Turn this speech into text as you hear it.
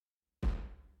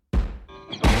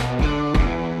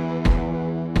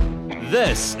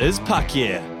This is Puck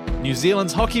Year, New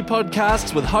Zealand's hockey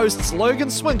podcast with hosts Logan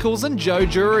Swinkles and Joe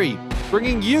Jury,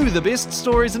 bringing you the best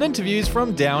stories and interviews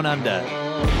from Down Under.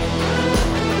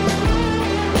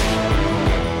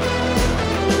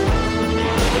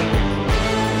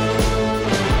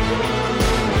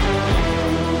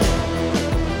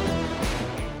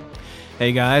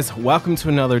 Hey guys, welcome to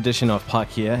another edition of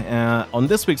Puck Year. On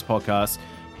this week's podcast,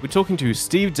 we're talking to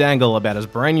Steve Dangle about his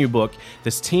brand new book,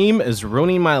 This Team is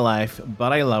Ruining My Life,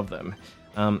 But I Love Them.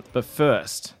 But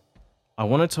first, I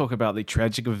want to talk about the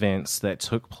tragic events that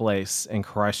took place in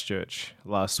Christchurch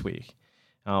last week.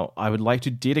 Now, I would like to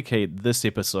dedicate this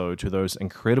episode to those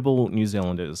incredible New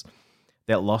Zealanders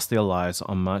that lost their lives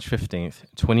on March 15th,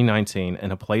 2019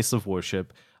 in a place of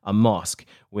worship, a mosque,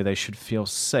 where they should feel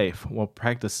safe while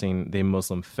practicing their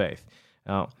Muslim faith.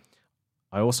 Now,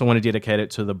 I also want to dedicate it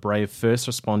to the brave first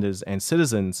responders and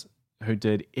citizens who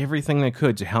did everything they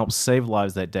could to help save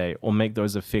lives that day or make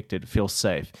those affected feel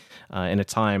safe in a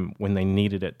time when they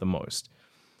needed it the most.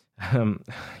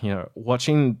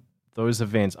 Watching those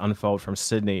events unfold from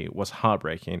Sydney was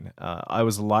heartbreaking. I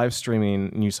was live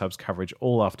streaming Newshub's coverage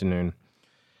all afternoon,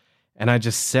 and I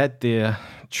just sat there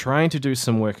trying to do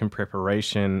some work in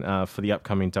preparation for the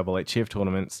upcoming HHF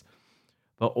tournaments.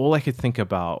 But all I could think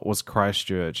about was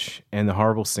Christchurch and the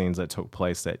horrible scenes that took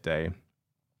place that day.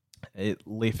 It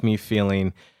left me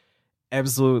feeling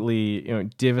absolutely,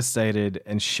 devastated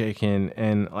and shaken,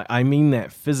 and I mean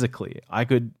that physically. I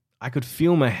could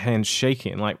feel my hands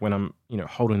shaking, like when I'm,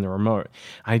 holding the remote.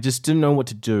 I just didn't know what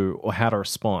to do or how to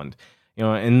respond.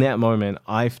 In that moment,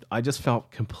 I just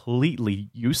felt completely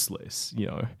useless.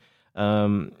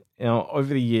 Over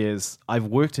the years, I've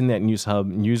worked in that Newshub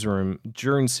newsroom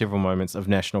during several moments of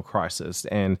national crisis,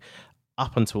 and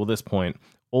up until this point,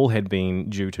 all had been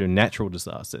due to natural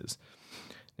disasters.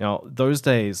 Now, those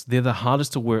days, they're the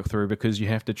hardest to work through because you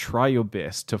have to try your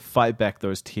best to fight back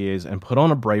those tears and put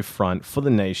on a brave front for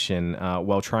the nation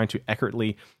while trying to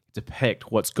accurately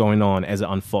depict what's going on as it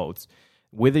unfolds.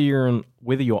 Whether you're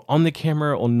on the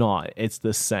camera or not, it's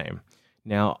the same.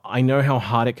 Now, I know how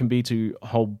hard it can be to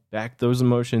hold back those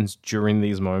emotions during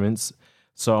these moments,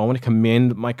 so I want to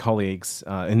commend my colleagues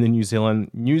in the New Zealand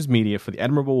news media for the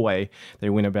admirable way they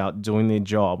went about doing their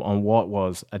job on what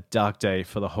was a dark day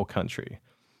for the whole country.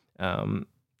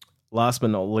 Last but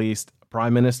not least,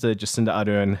 Prime Minister Jacinda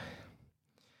Ardern.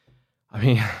 I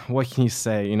mean, what can you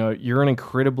say? You're an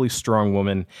incredibly strong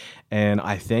woman, and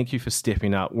I thank you for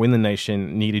stepping up when the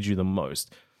nation needed you the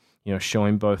most.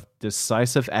 Showing both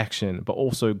decisive action, but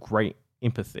also great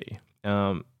empathy.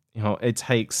 It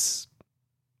takes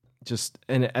just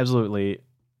an absolutely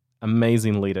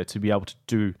amazing leader to be able to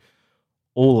do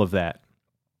all of that.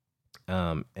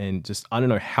 And just, I don't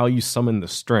know how you summon the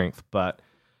strength, but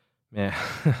man,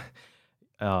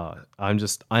 I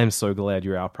am so glad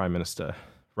you're our Prime Minister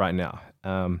right now.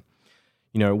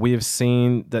 We have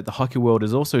seen that the hockey world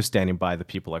is also standing by the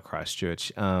people at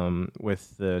Christchurch,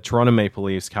 with the Toronto Maple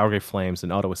Leafs, Calgary Flames,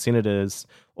 and Ottawa Senators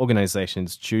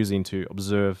organizations choosing to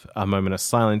observe a moment of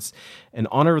silence in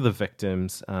honor of the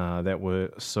victims that were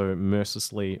so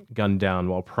mercilessly gunned down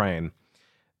while praying.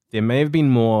 There may have been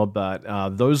more, but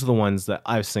those are the ones that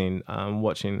I've seen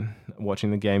watching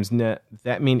the games.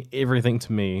 That mean everything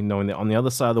to me, knowing that on the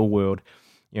other side of the world,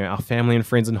 our family and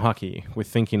friends in hockey were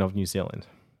thinking of New Zealand.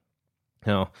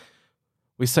 Now,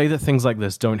 we say that things like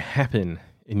this don't happen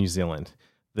in New Zealand,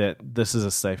 that this is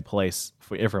a safe place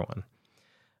for everyone.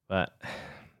 But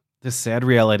the sad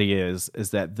reality is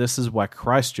that this is why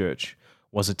Christchurch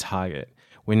was a target.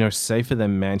 We're no safer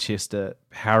than Manchester,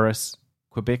 Paris,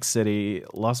 Quebec City,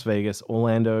 Las Vegas,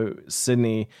 Orlando,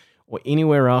 Sydney, or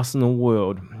anywhere else in the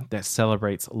world that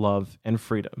celebrates love and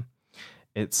freedom.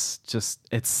 It's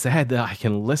sad that I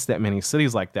can list that many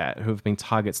cities like that who have been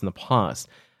targets in the past.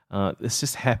 This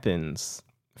just happens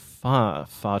far,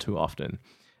 far too often.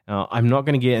 I'm not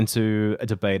going to get into a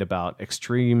debate about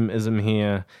extremism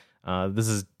here. This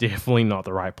is definitely not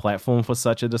the right platform for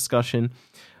such a discussion.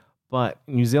 But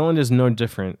New Zealand is no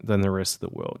different than the rest of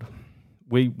the world.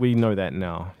 We know that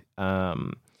now.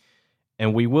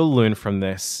 And we will learn from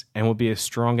this and will be a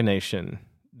stronger nation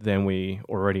than we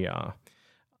already are.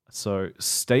 So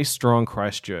stay strong,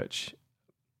 Christchurch.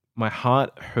 My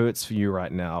heart hurts for you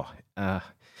right now.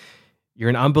 You're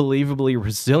an unbelievably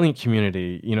resilient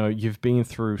community. You've been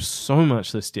through so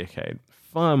much this decade,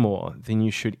 far more than you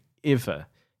should ever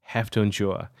have to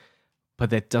endure. But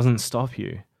that doesn't stop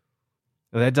you.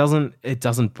 It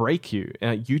doesn't break you.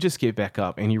 You just get back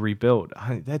up and you rebuild.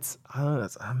 That's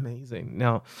amazing.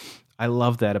 Now, I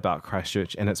love that about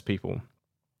Christchurch and its people.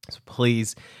 So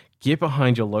please get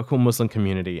behind your local Muslim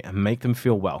community and make them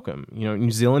feel welcome.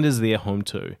 New Zealand is their home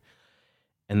too.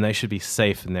 and they should be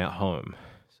safe in their home.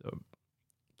 So,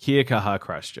 kia kaha,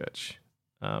 Christchurch.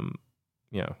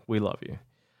 We love you.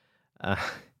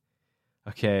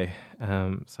 Okay,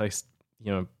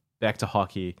 back to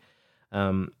hockey.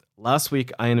 Last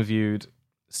week I interviewed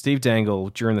Steve Dangle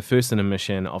during the first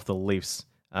intermission of the Leafs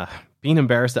being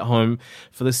embarrassed at home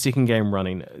for the second game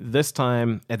running, this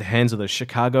time at the hands of the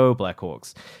Chicago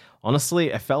Blackhawks.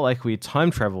 Honestly, I felt like we time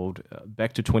traveled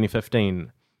back to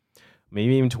 2015,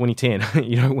 maybe even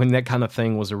 2010, when that kind of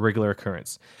thing was a regular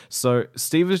occurrence. So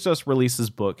Steve has just released his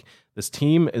book, This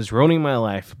Team is Ruining My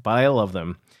Life, but I Love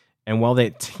Them. And while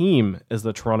that team is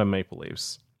the Toronto Maple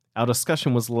Leafs, our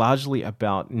discussion was largely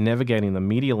about navigating the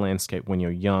media landscape when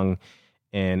you're young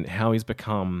and how he's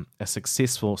become a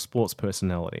successful sports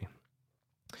personality.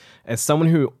 As someone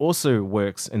who also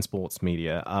works in sports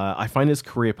media, I find his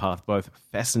career path both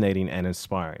fascinating and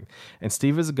inspiring. And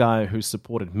Steve is a guy who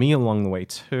supported me along the way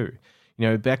too.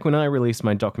 Back when I released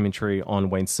my documentary on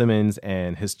Wayne Simmons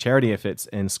and his charity efforts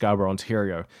in Scarborough,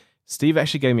 Ontario, Steve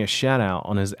actually gave me a shout out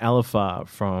on his LFR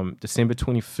from December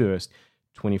 21st,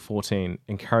 2014,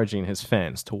 encouraging his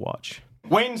fans to watch.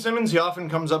 Wayne Simmons, he often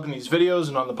comes up in these videos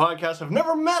and on the podcast. I've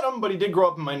never met him, but he did grow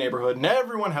up in my neighborhood, and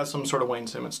everyone has some sort of Wayne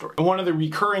Simmons story. And one of the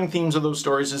recurring themes of those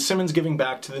stories is Simmons giving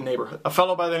back to the neighborhood. A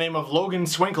fellow by the name of Logan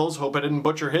Swinkles, hope I didn't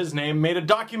butcher his name, made a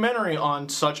documentary on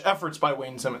such efforts by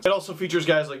Wayne Simmons. It also features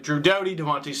guys like Drew Doughty,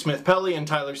 Devontae Smith-Pelly, and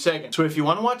Tyler Seguin. So if you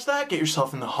want to watch that, get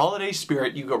yourself in the holiday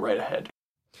spirit, you go right ahead.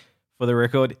 For the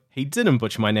record, he didn't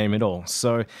butcher my name at all.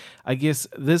 So I guess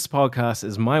this podcast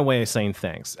is my way of saying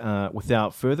thanks.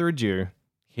 Without further ado,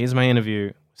 here's my interview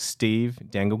with Steve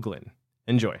Dangle Glynn.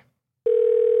 Enjoy.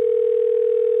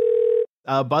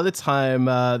 By the time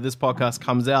this podcast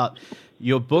comes out,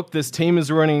 your book, This Team is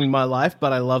Ruining My Life,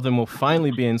 but I Love Them, will finally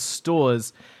be in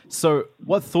stores. So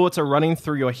what thoughts are running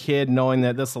through your head knowing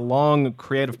that this long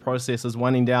creative process is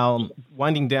winding down,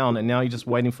 and now you're just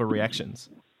waiting for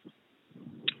reactions?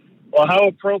 Well, how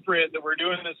appropriate that we're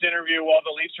doing this interview while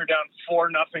the Leafs are down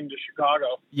 4-0 to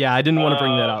Chicago. Yeah, I didn't want to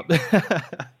bring that up.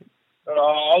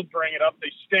 I'll bring it up.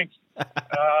 They stink.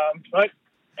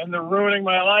 And they're ruining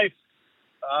my life.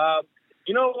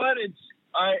 You know what?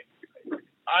 I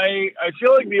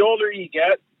feel like the older you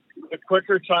get, the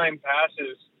quicker time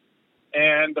passes.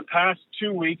 And the past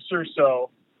 2 weeks or so,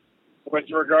 with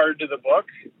regard to the book,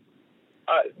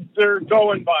 they're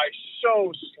going by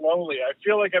so slowly. I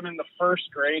feel like I'm in the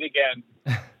first grade again.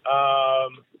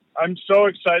 I'm so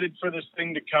excited for this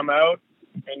thing to come out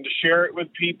and to share it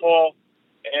with people.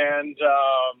 And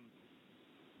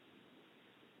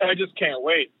I just can't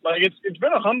wait. Like it's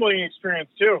been a humbling experience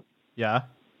too. Yeah.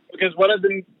 Because what I've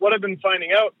been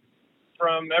finding out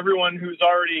from everyone who's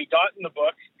already gotten the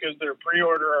book, because their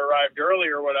pre-order arrived early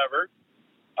or whatever,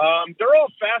 they're all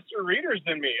faster readers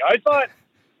than me. I thought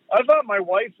my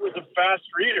wife was a fast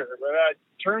reader, but it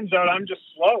turns out I'm just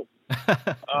slow.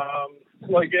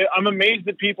 I'm amazed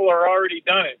that people are already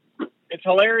done it. It's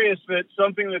hilarious that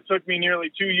something that took me nearly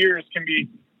 2 years can be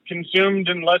consumed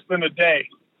in less than a day.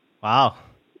 Wow.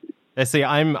 Let's see,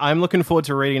 I'm looking forward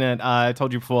to reading it. I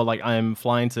told you before, I'm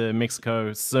flying to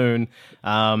Mexico soon.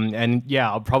 And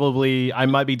yeah, I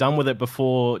might be done with it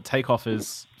before takeoff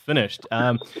is finished.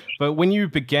 But when you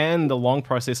began the long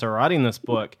process of writing this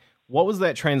book, what was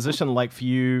that transition like for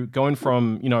you, going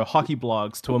from, hockey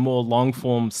blogs to a more long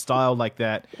form style like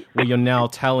that, where you're now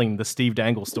telling the Steve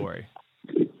Dangle story?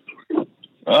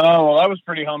 Oh, well, that was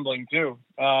pretty humbling too.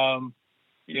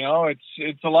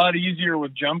 It's a lot easier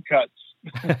with jump cuts,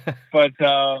 but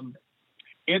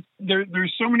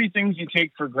there's so many things you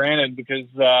take for granted because,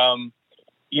 I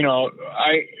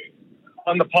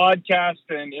on the podcast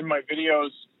and in my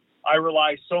videos, I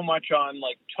rely so much on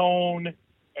tone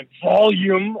and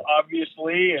volume,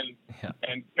 obviously,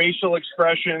 and facial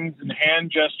expressions and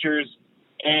hand gestures,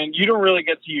 and you don't really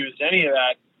get to use any of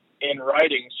that in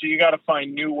writing. So you got to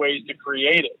find new ways to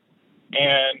create it,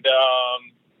 and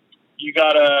you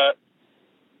got to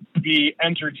be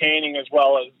entertaining as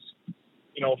well as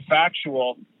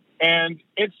factual. And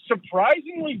it's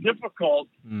surprisingly difficult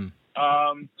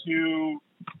to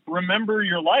remember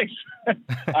your life.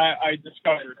 I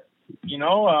discovered,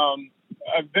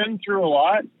 I've been through a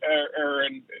lot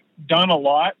and done a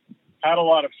lot, had a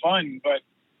lot of fun, but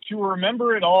to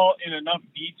remember it all in enough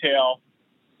detail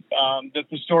that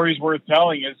the story's worth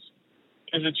telling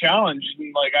is a challenge.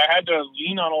 And I had to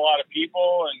lean on a lot of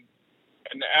people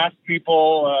and ask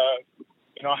people,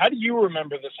 how do you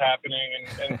remember this happening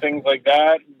and things like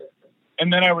that.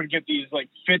 And then I would get these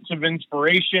fits of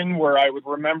inspiration where I would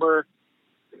remember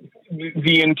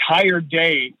the entire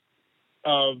day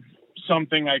of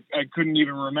something I couldn't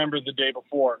even remember the day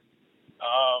before.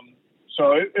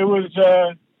 So it was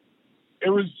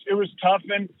tough,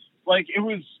 and like it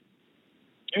was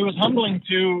humbling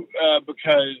too,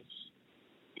 because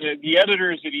the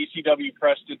editors at ECW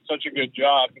Press did such a good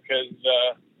job, because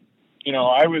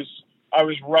I was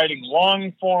writing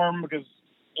long form because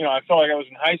I felt like I was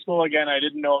in high school again. I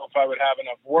didn't know if I would have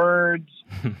enough words,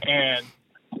 and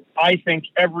I think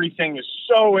everything is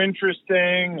so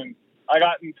interesting, and I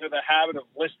got into the habit of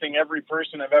listing every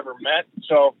person I've ever met.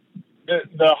 So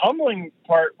the humbling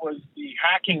part was the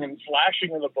hacking and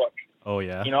slashing of the book. Oh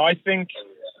yeah. I think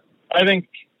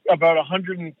about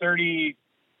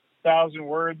 130,000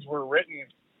 words were written.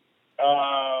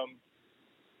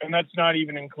 And that's not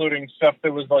even including stuff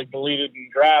that was like deleted in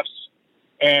drafts,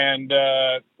 and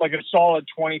like a solid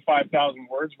 25,000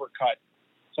 words were cut,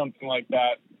 something like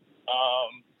that.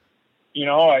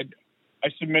 I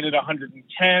submitted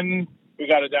 110. We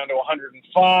got it down to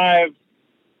 105.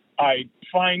 I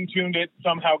fine-tuned it,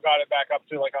 somehow got it back up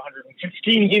to like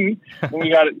 115. And we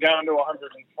got it down to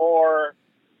 104.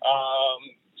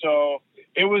 So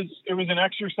it was an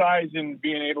exercise in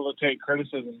being able to take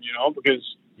criticism,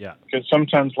 because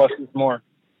sometimes less is more.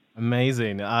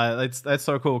 Amazing. That's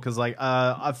so cool, because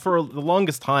for the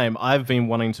longest time I've been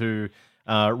wanting to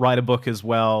write a book as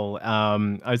well.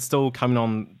 I'm still coming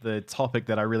on the topic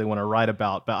that I really want to write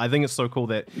about, but I think it's so cool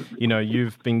that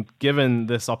you've been given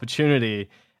this opportunity.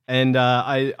 And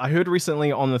I heard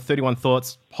recently on the 31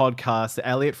 Thoughts podcast that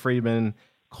Elliot Friedman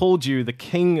called you the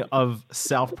king of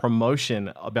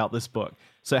self-promotion about this book.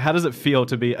 So how does it feel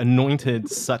to be anointed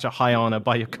such a high honor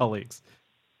by your colleagues?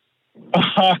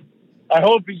 I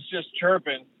hope he's just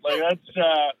chirping. Like, that's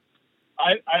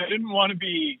I didn't want to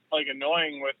be like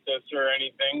annoying with this or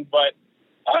anything, but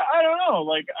I don't know.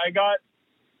 Like, I got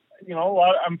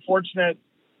I'm fortunate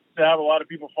to have a lot of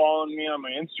people following me on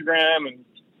my Instagram and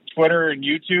Twitter and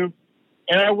YouTube,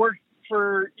 and I worked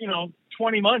for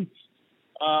 20 months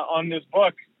on this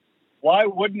book. Why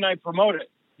wouldn't I promote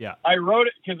it? Yeah, I wrote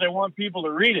it because I want people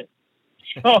to read it.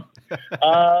 So,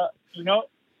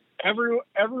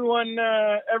 everyone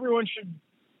should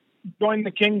join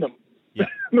the kingdom. Yeah,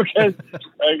 because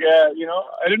I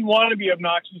didn't want to be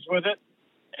obnoxious with it,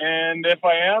 and if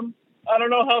I am, I don't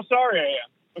know how sorry I am,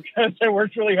 because I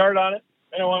worked really hard on it,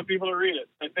 and I want people to read it.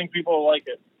 I think people will like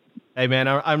it. Hey man,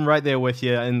 I'm right there with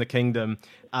you in the kingdom.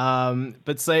 But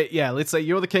let's say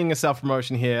you're the king of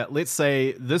self-promotion here. Let's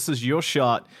say this is your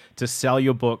shot to sell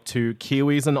your book to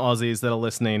Kiwis and Aussies that are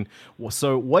listening.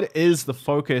 So what is the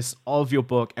focus of your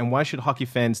book, and why should hockey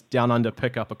fans down under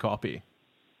pick up a copy?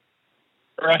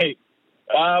 Right.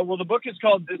 Well, the book is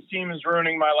called This Team is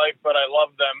Ruining My Life, But I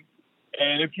Love Them.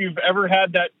 And if you've ever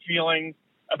had that feeling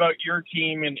about your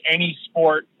team in any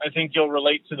sport, I think you'll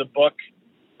relate to the book.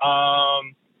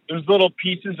 There's little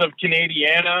pieces of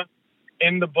Canadiana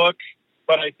in the book,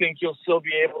 but I think you'll still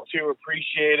be able to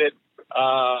appreciate it,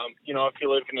 if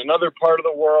you live in another part of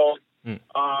the world.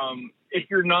 If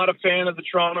you're not a fan of the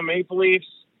Toronto Maple Leafs,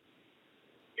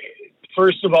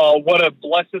 first of all, what a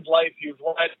blessed life you've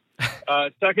led.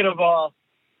 Second of all,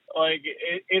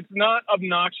 it's not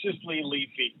obnoxiously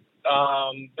Leafy.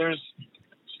 There's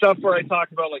stuff where I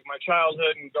talk about like my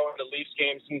childhood and going to Leafs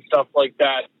games and stuff like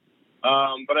that.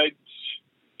 But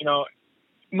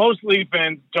most Leaf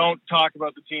fans don't talk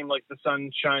about the team like the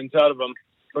sun shines out of them,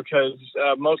 because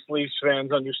most Leafs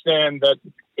fans understand that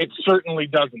it certainly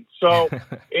doesn't. So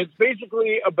it's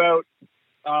basically about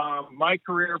my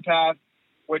career path,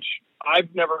 which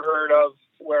I've never heard of,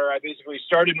 where I basically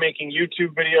started making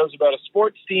YouTube videos about a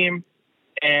sports team,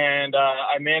 and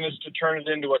I managed to turn it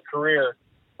into a career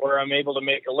where I'm able to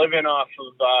make a living off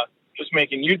of just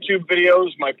making YouTube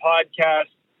videos, my podcast,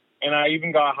 and I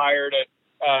even got hired at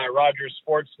Rogers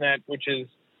Sportsnet, which is,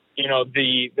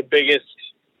 the biggest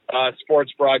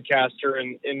sports broadcaster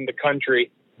in the country.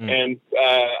 And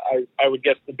I would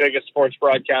guess the biggest sports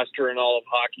broadcaster in all of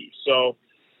hockey. So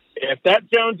if that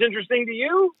sounds interesting to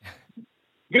you,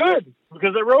 good,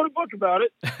 because I wrote a book about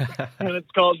it, and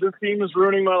it's called This Team is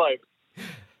Ruining My Life.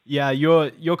 Yeah,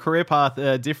 your career path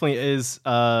definitely is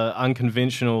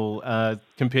unconventional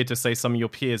compared to, say, some of your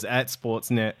peers at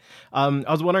Sportsnet. I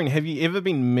was wondering, have you ever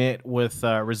been met with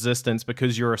resistance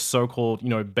because you're a so-called,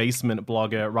 basement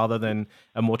blogger rather than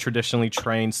a more traditionally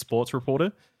trained sports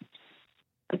reporter?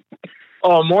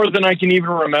 Oh, more than I can even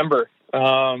remember.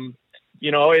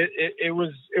 It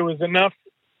was enough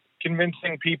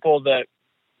convincing people that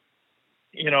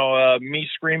me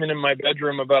screaming in my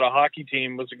bedroom about a hockey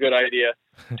team was a good idea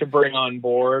to bring on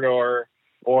board, or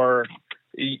it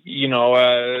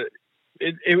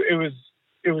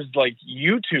was like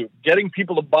YouTube, getting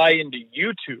people to buy into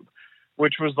YouTube,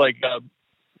 which was like a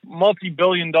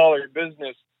multi-billion-dollar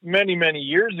business many, many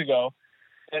years ago.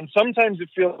 And sometimes it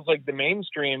feels like the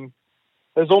mainstream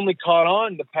has only caught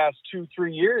on the past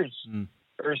 2-3 years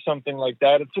or something like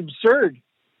that. It's absurd.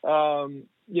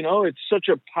 It's such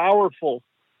a powerful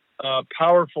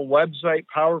website,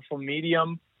 powerful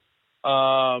medium.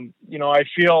 I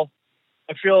feel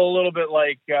a little bit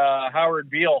like Howard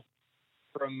Beale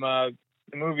from the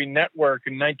movie Network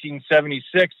in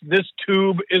 1976. This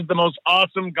tube is the most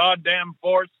awesome goddamn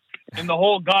force in the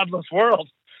whole godless world.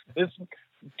 This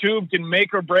tube can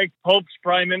make or break popes,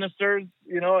 prime ministers.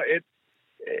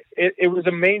 It was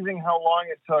amazing how long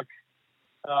it took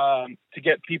to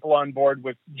get people on board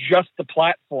with just the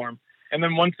platform. And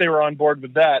then once they were on board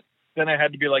with that, then I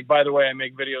had to be like, by the way, I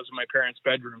make videos in my parents'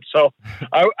 bedroom. So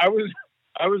I was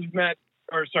met,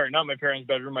 or sorry, not my parents'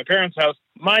 bedroom, my parents' house,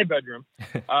 my bedroom.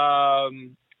 That's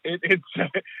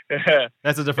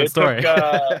a different story.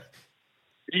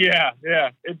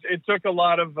 It took a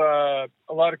lot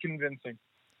of convincing.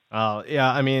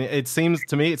 Yeah, I mean, it seems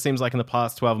like in the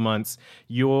past 12 months,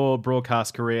 your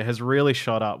broadcast career has really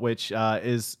shot up, which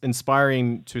is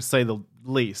inspiring to say the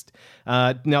least.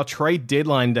 Now, trade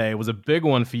deadline day was a big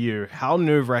one for you. How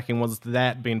nerve-wracking was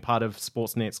that being part of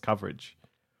Sportsnet's coverage?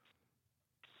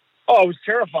 Oh, it was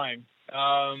terrifying.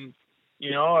 I'm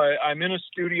in a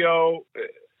studio,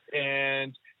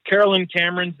 and Carolyn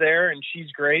Cameron's there, and she's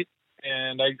great.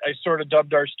 And I sort of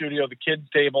dubbed our studio the kids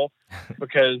table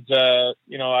because,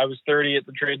 I was 30 at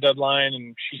the trade deadline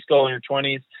and she's still in her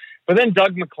 20s. But then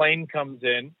Doug McLean comes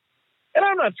in, and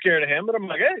I'm not scared of him, but I'm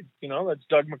like, hey, that's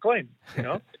Doug McLean,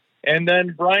 And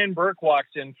then Brian Burke walks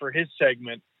in for his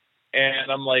segment,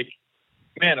 and I'm like,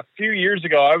 man, a few years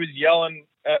ago I was yelling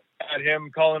at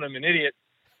him, calling him an idiot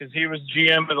because he was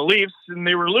GM of the Leafs and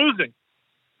they were losing.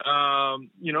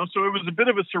 So it was a bit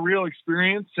of a surreal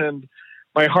experience, and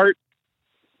my heart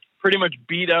pretty much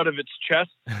beat out of its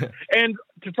chest. And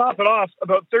to top it off,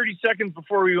 about 30 seconds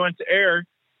before we went to air,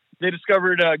 they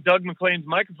discovered Doug McLean's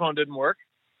microphone didn't work.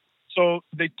 So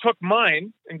they took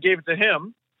mine and gave it to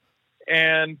him.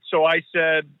 And so I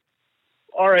said,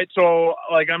 all right, so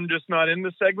I'm just not in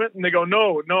the segment. And they go,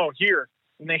 no, here.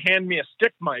 And they hand me a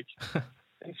stick mic.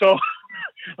 And so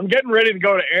I'm getting ready to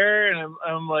go to air, and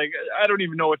I'm like, I don't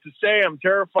even know what to say. I'm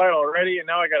terrified already. And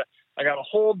now I gotta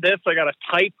hold this. I gotta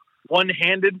type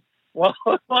one-handed while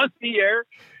I'm on the air.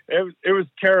 It was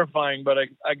terrifying, but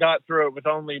I got through it with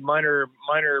only minor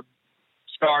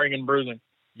scarring and bruising.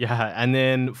 Yeah, and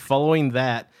then following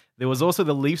that, there was also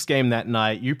the Leafs game that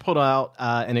night. You put out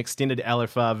an extended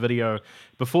LFR video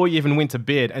before you even went to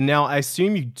bed, and now I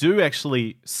assume you do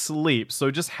actually sleep.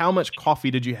 So just how much coffee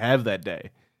did you have that day?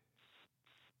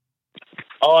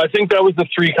 Oh, I think that was the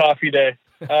 3 coffee day.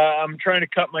 I'm trying to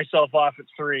cut myself off at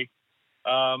 3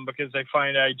 because I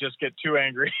find I just get too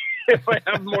angry if I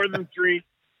have more than 3.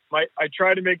 I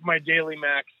try to make my daily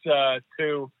max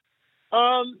 2.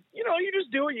 You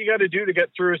just do what you got to do to get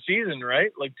through a season,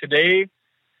 right? Like today,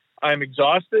 I'm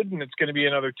exhausted, and it's going to be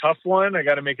another tough one. I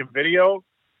got to make a video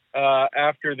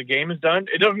after the game is done.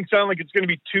 It doesn't sound like it's going to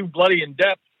be too bloody in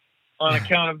depth on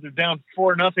account of they're down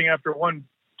 4-0 after one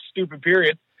stupid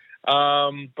period.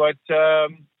 I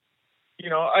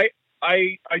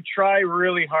try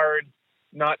really hard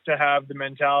not to have the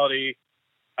mentality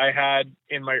I had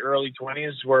in my early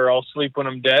 20s where I'll sleep when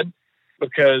I'm dead,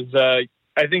 because I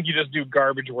think you just do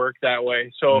garbage work that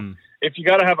way. So if you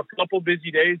got to have a couple busy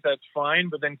days, that's fine,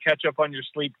 but then catch up on your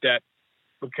sleep debt,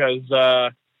 because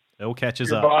it'll catch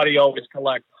your up. Body always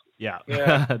collects. Yeah.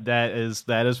 that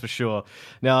is for sure.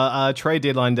 Now, trade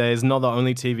deadline day is not the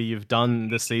only TV you've done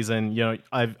this season.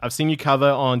 I've seen you cover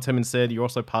on Tim and Sid. You're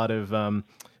also part of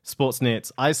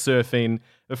Sportsnet's ice surfing.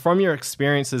 But from your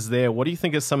experiences there, what do you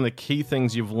think are some of the key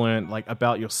things you've learned,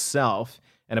 about yourself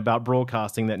and about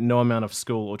broadcasting, that no amount of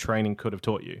school or training could have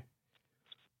taught you?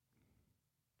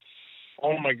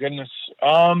 Oh my goodness.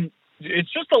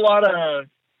 It's just a lot of,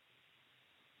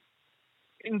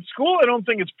 in school, I don't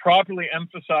think it's properly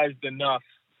emphasized enough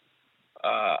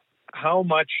how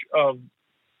much of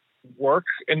work,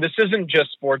 and this isn't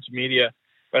just sports media,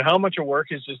 but how much of work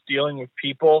is just dealing with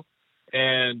people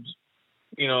and,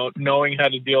 knowing how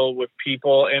to deal with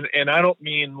people. And I don't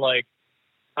mean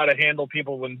how to handle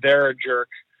people when they're a jerk.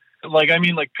 I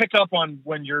mean, pick up on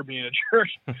when you're being a jerk,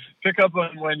 pick up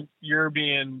on when you're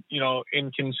being,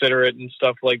 inconsiderate and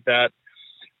stuff like that.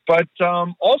 But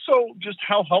also just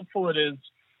how helpful it is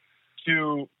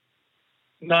to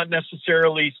not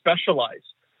necessarily specialize.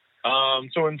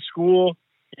 So in school,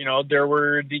 there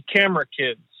were the camera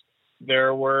kids,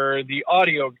 there were the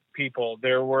audio people,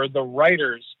 there were the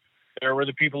writers, there were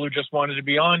the people who just wanted to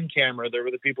be on camera, there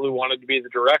were the people who wanted to be the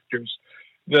directors.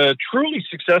 The truly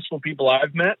successful people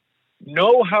I've met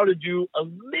know how to do a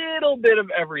little bit of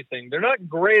everything. They're not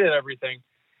great at everything,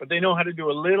 but they know how to do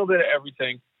a little bit of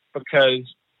everything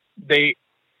because they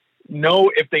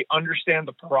know if they understand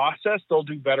the process, they'll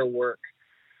do better work.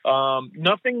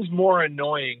 Nothing's more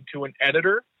annoying to an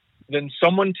editor than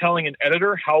someone telling an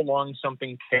editor how long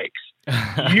something takes.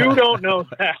 You don't know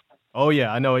that. Oh,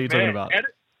 yeah, I know what you're talking about.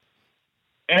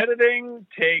 Editing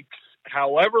takes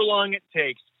however long it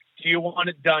takes. Do you want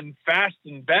it done fast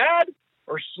and bad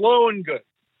or slow and good?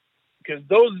 Because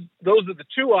those are the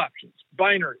two options,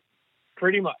 binary,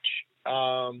 pretty much.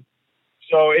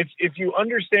 So if you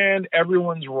understand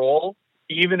everyone's role,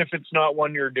 even if it's not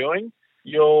one you're doing,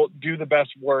 you'll do the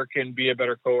best work and be a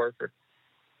better coworker.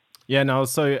 Yeah, no,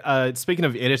 so speaking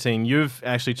of editing, you've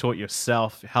actually taught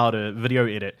yourself how to video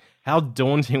edit. How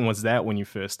daunting was that when you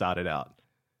first started out?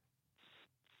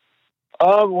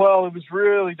 Well, it was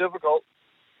really difficult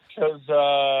because,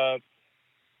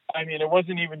 it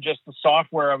wasn't even just the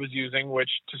software I was using, which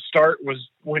to start was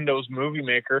Windows Movie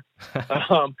Maker.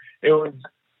 It was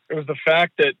the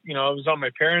fact that, it was on my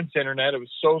parents' internet. It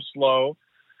was so slow.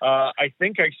 I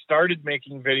think I started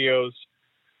making videos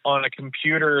on a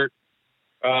computer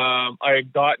I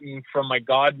had gotten from my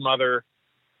godmother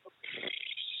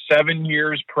 7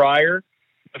 years prior.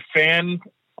 The fan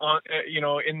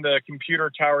in the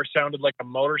computer tower sounded like a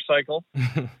motorcycle.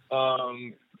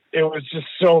 It was just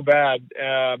so bad.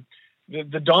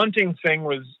 The daunting thing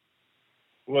was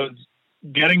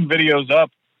getting videos up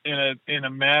in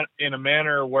a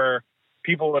manner where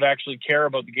people would actually care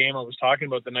about the game I was talking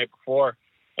about the night before.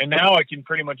 And now I can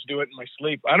pretty much do it in my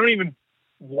sleep. I don't even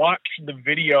watch the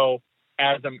video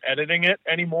as I'm editing it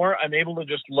anymore. I'm able to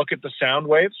just look at the sound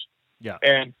waves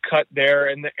and cut there.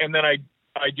 And then I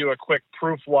do a quick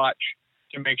proof watch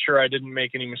to make sure I didn't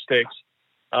make any mistakes.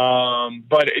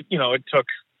 But it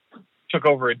took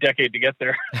over a decade to get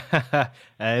there.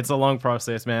 It's a long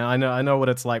process, man. I know what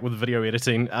it's like with video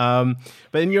editing.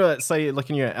 But in your, say,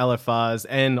 looking at your LFRs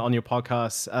and on your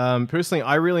podcasts, personally,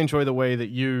 I really enjoy the way that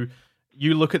you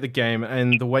look at the game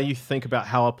and the way you think about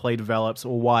how a play develops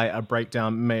or why a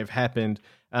breakdown may have happened.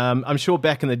 I'm sure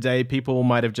back in the day, people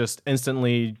might have just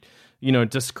instantly,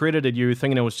 discredited you,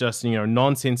 thinking it was just,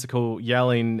 nonsensical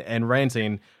yelling and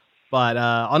ranting. But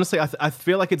honestly, I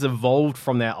feel like it's evolved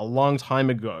from that a long time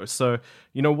ago. So,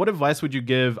 what advice would you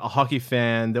give a hockey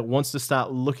fan that wants to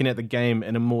start looking at the game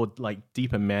in a more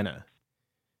deeper manner?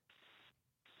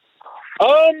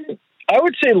 I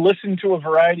would say listen to a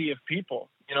variety of people.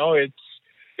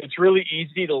 It's really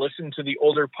easy to listen to the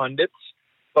older pundits,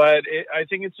 but I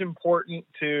think it's important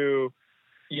to,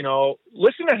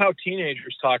 listen to how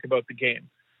teenagers talk about the game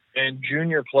and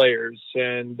junior players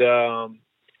and,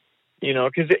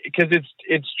 because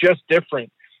it's just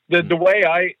different. The way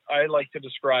I like to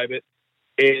describe it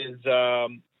is,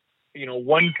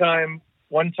 one time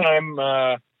when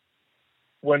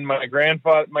my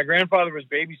grandfather was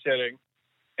babysitting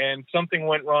and something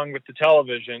went wrong with the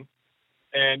television.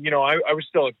 And, I was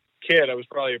still a kid. I was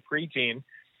probably a preteen.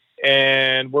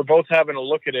 And we're both having a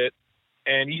look at it.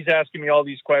 And he's asking me all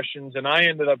these questions. And I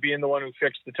ended up being the one who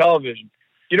fixed the television.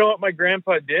 You know what my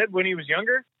grandpa did when he was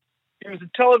younger? He was a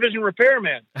television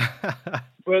repairman.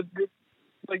 But,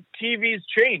 TVs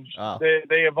changed. Oh.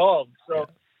 They evolved. So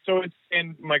it's,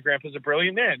 and my grandpa's a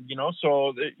brilliant man,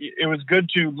 so it was good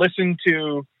to listen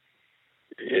to,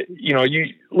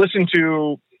 you listen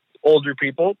to older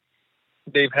people.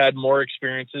 They've had more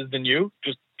experiences than you,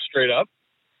 just straight up,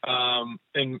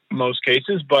 in most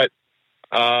cases. But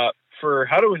for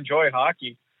how to enjoy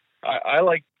hockey, I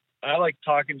like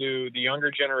talking to the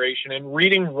younger generation and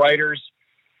reading writers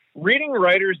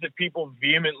that people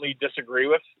vehemently disagree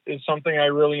with is something I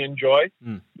really enjoy.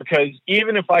 Because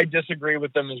even if I disagree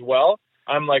with them as well,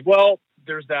 I'm like, well,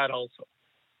 there's that also.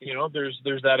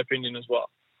 There's that opinion as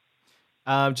well.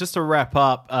 Just to wrap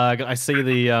up, I see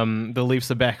the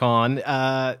Leafs are back on.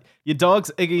 Your dogs,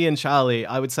 Iggy and Charlie,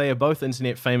 I would say are both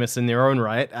internet famous in their own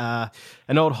right.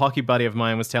 An old hockey buddy of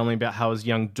mine was telling me about how his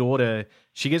young daughter,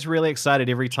 she gets really excited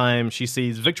every time she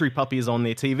sees Victory Puppies on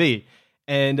their TV.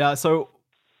 And so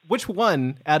which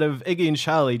one out of Iggy and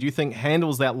Charlie do you think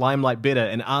handles that limelight better?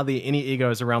 And are there any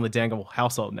egos around the Dangle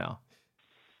household now?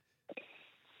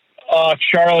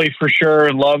 Charlie for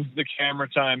sure loves the camera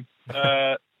time.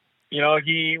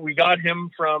 We got him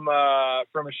from a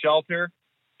shelter,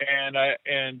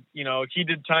 and he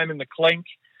did time in the clink,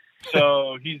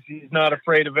 so he's not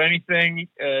afraid of anything,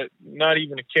 not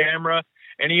even a camera,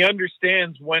 and he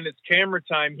understands when it's camera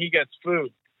time, he gets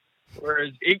food.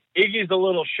 Whereas Iggy's a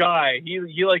little shy.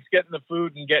 He likes getting the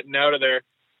food and getting out of there.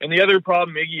 And the other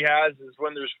problem Iggy has is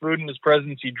when there's food in his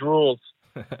presence, he drools.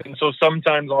 And so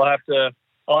sometimes I'll have to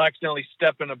I'll accidentally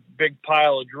step in a big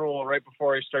pile of drool right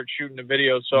before I start shooting a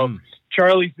video. So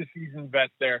Charlie's the seasoned vet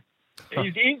there.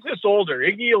 He's just older.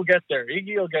 Iggy will get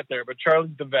there. But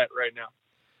Charlie's the vet right now.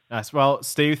 Nice. Well,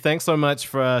 Steve, thanks so much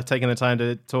for taking the time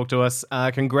to talk to us.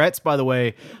 Congrats, by the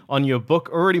way, on your book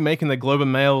already making the Globe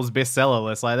and Mail's bestseller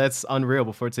list. Like, that's unreal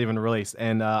before it's even released,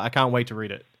 and I can't wait to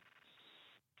read it.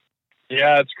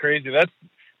 Yeah, it's crazy. That's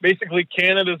basically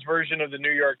Canada's version of the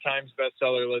New York Times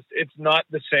bestseller list. It's not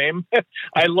the same.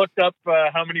 I looked up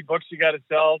how many books you got to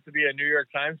sell to be a New York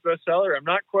Times bestseller. I'm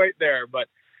not quite there, but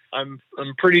I'm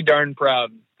pretty darn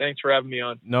proud. Thanks for having me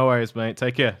on. No worries, mate.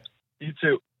 Take care. You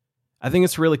too. I think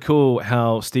it's really cool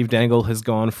how Steve Dangle has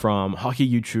gone from hockey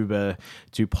YouTuber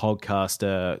to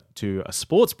podcaster to a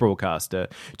sports broadcaster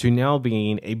to now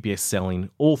being a best-selling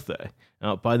author.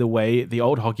 By the way, the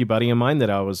old hockey buddy of mine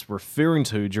that I was referring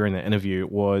to during the interview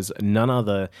was none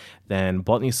other than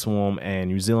Botany Swarm and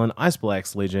New Zealand Ice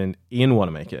Blacks legend Ian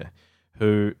Wanamaker,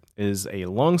 who is a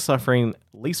long-suffering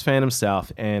Leafs fan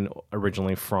himself and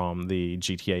originally from the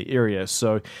GTA area.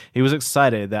 So he was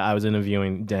excited that I was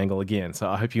interviewing Dangle again. So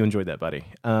I hope you enjoyed that, buddy.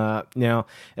 Now,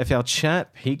 if our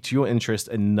chat piqued your interest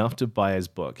enough to buy his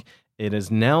book, it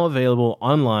is now available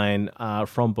online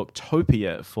from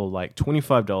Booktopia for like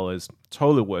 $25.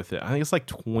 Totally worth it. I think it's like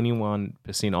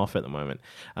 21% off at the moment.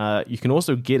 You can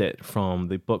also get it from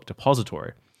the Book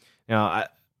Depository. Now,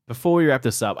 before we wrap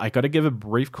this up, I got to give a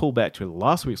brief callback to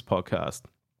last week's podcast.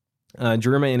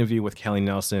 During my interview with Kelly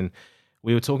Nelson,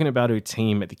 we were talking about her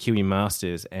team at the Kiwi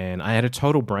Masters, and I had a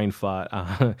total brain fart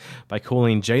by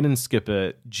calling Jaden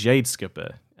Skipper Jade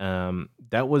Skipper.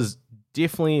 That was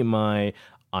definitely my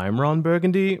I'm Ron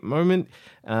Burgundy moment.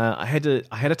 I had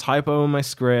a typo in my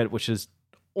script, which is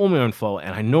all my own fault,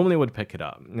 and I normally would pick it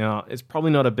up. Now, it's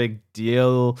probably not a big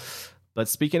deal, but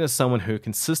speaking as someone who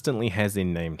consistently has their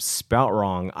name spelt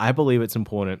wrong, I believe it's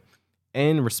important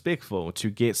and respectful to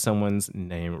get someone's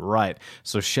name right.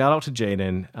 So shout out to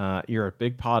Jaden. You're a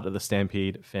big part of the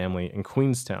Stampede family in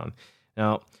Queenstown.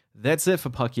 Now, that's it for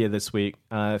Puck Year this week.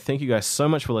 Thank you guys so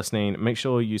much for listening. Make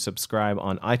sure you subscribe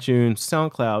on iTunes,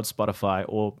 SoundCloud, Spotify,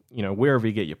 or wherever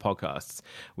you get your podcasts.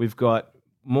 We've got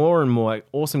more and more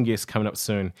awesome guests coming up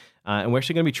soon. And we're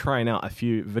actually going to be trying out a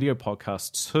few video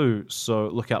podcasts too, so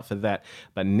look out for that.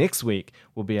 But next week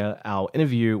will be our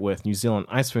interview with New Zealand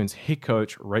Ice Ferns head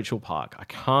coach Rachel Park. I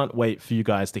can't wait for you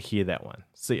guys to hear that one.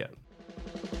 See ya.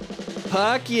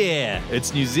 Puck yeah!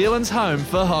 It's New Zealand's home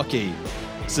for hockey.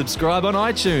 Subscribe on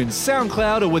iTunes,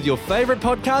 SoundCloud, or with your favourite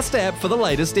podcast app for the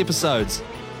latest episodes.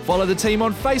 Follow the team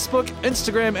on Facebook,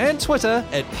 Instagram, and Twitter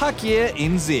at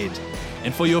PuckYeahNZ.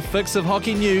 And for your fix of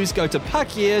hockey news, go to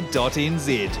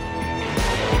puckyeah.nz.